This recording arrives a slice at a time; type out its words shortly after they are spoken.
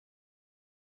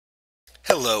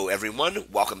Hello everyone,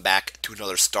 welcome back to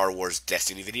another Star Wars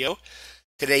Destiny video.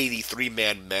 Today the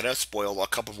three-man meta spoiled a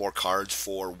couple more cards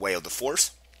for Way of the Force.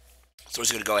 So we're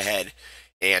just going to go ahead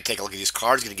and take a look at these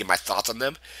cards, going to give my thoughts on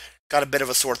them. Got a bit of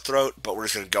a sore throat, but we're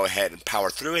just going to go ahead and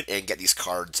power through it and get these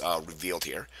cards revealed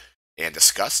here and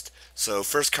discussed. So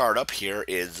first card up here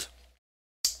is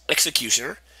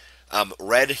Executioner,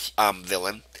 red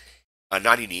villain,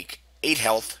 non-unique, 8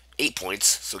 health, 8 points,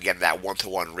 so again that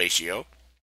 1-to-1 ratio.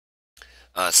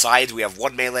 Sides, we have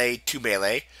 1 melee, 2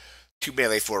 melee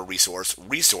for a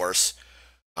resource,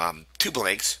 2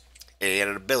 blanks, and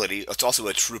an ability. It's also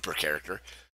a trooper character,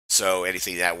 so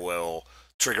anything that will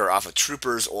trigger off of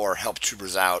troopers or help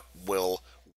troopers out will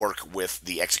work with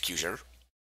the executioner.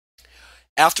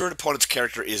 After an opponent's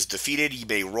character is defeated, you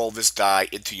may roll this die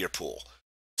into your pool.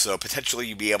 So potentially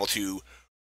you'll be able to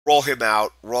roll him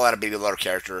out, roll out a maybe another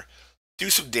character, do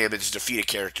some damage, defeat a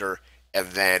character, and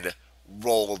then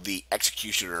roll the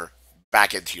executioner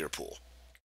back into your pool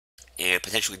and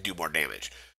potentially do more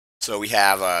damage. So we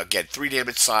have, again, 3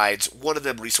 damage sides, one of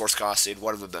them resource costed,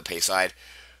 one of them the pay side,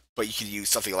 but you can use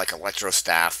something like Electro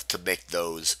Staff to make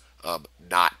those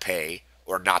not pay,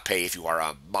 or not pay if you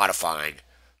are modifying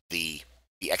the,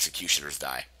 the executioner's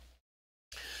die.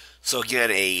 So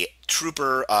again, a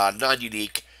trooper,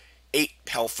 non-unique, 8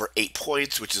 health for 8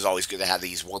 points, which is always good to have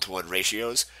these 1-to-1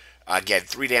 ratios. Again,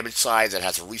 3 damage sides, it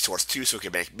has a resource too, so it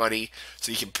can make money.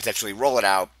 So you can potentially roll it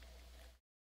out,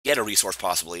 get a resource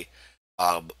possibly,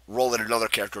 roll in another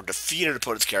character, defeat an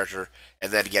opponent's character,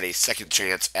 and then get a second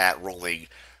chance at rolling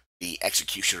the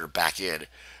executioner back in.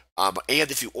 And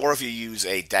if you use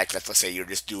a deck that, let's say you're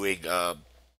just doing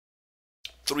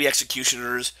 3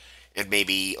 executioners and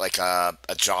maybe like a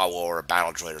Jawa or a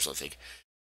battle droid or something,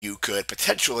 you could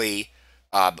potentially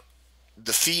um,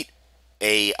 defeat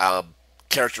a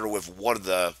character with one of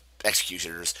the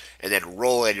executioners and then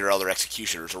roll in your other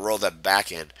executioners or roll them back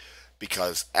in,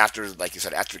 because after, like you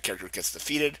said, after the character gets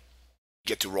defeated, you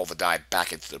get to roll the die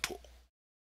back into the pool.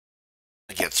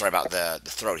 Again, sorry about the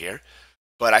throat here,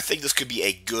 but I think this could be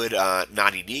a good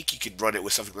non-unique. You could run it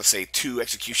with something, let's say 2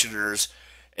 executioners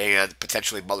and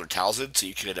potentially Mother Talzin, so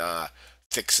you can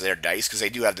fix their dice because they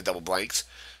do have the double blanks.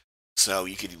 So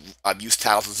you can use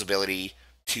Talzin's ability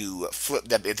to flip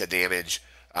them into damage,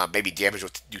 maybe damage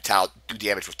with do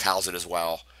damage with Talzin as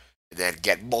well, and then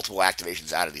get multiple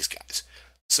activations out of these guys.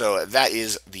 So that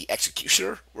is the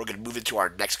Executioner. We're going to move into our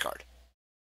next card.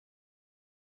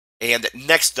 And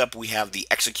next up, we have the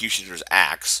Executioner's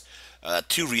Axe.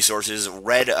 2 resources,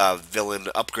 red villain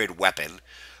upgrade weapon.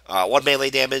 1 melee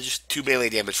damage, 2 melee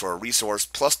damage for a resource,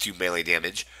 plus 2 melee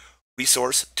damage.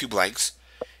 Resource, 2 blanks.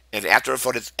 And after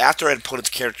an opponent's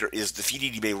character is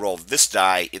defeated, you may roll this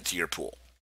die into your pool.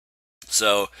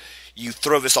 So you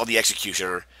throw this on the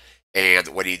Executioner, and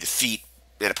when you defeat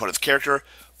an opponent's character,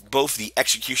 both the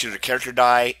Executioner character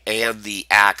die and the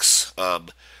Axe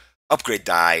upgrade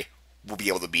die will be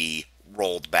able to be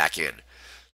rolled back in.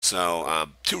 So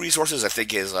 2 resources I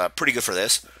think is pretty good for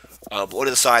this. One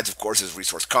of the sides, of course, is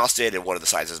resource costed, and one of the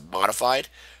sides is modified.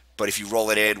 But if you roll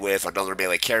it in with another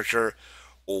melee character,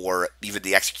 or even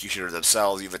the Executioner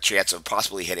themselves, you have a chance of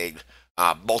possibly hitting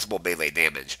multiple melee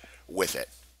damage with it.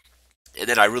 And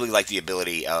then I really like the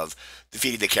ability of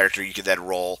defeating the character, you can then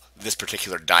roll this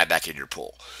particular die back in your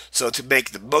pool. So to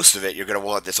make the most of it, you're going to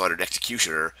want this on an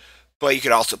Executioner, but you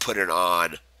can also put it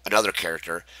on another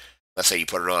character. Let's say you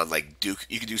put it on like Duke.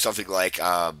 You can do something like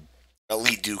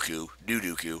Elite Dooku, New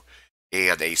Dooku,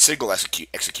 and a single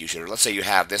Executioner. Let's say you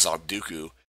have this on Dooku,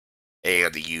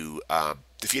 and you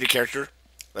defeat a character.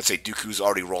 Let's say Dooku's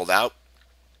already rolled out,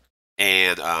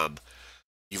 and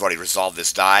you've already resolved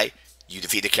this die. You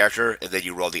defeat the character, and then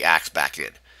you roll the axe back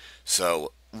in.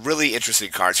 So really interesting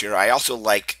cards here. I also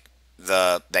like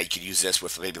that you can use this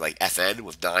with maybe like FN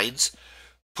with 9s.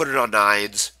 Put it on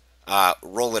 9s,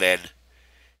 roll it in,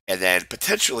 and then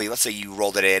potentially, let's say you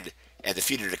rolled it in and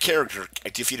defeated a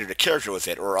character with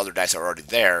it, or other dice are already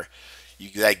there. You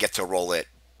then get to roll it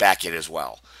back in as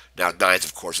well. Now, 9s,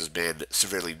 of course, has been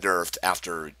severely nerfed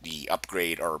after the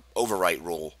upgrade or overwrite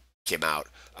rule came out,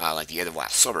 like the end of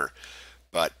last summer.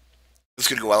 But this is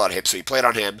going to go well on him. So you play it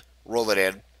on him, roll it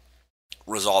in,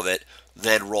 resolve it,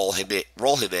 then roll him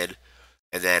in,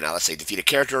 and then let's say defeat a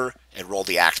character and roll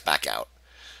the axe back out.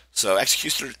 So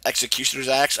Executioner's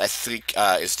Axe, I think,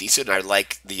 is decent. I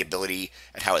like the ability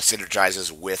and how it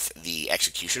synergizes with the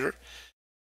Executioner,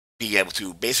 being able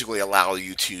to basically allow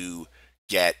you to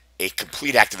get a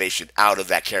complete activation out of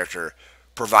that character,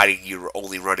 providing you're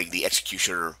only running the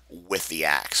Executioner with the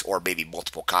axe, or maybe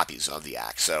multiple copies of the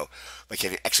axe. So, like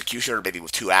an Executioner, maybe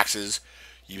with 2 axes,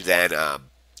 you then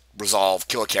resolve,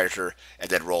 kill a character, and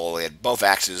then roll in both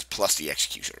axes plus the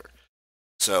Executioner.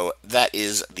 So that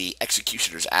is the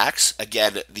Executioner's axe.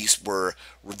 Again, these were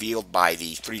revealed by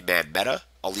the three-man meta.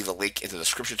 I'll leave a link in the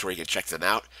description to where you can check them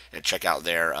out and check out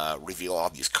their reveal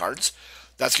on these cards.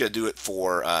 That's going to do it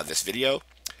for this video.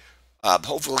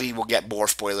 Hopefully, we'll get more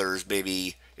spoilers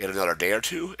maybe in another day or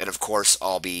two, and of course,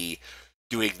 I'll be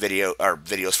doing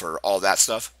videos for all that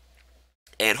stuff.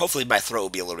 And hopefully, my throat will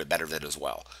be a little bit better then as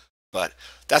well. But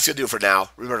that's gonna do it for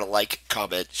now. Remember to like,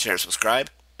 comment, share, and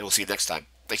subscribe, and we'll see you next time.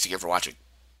 Thanks again for watching.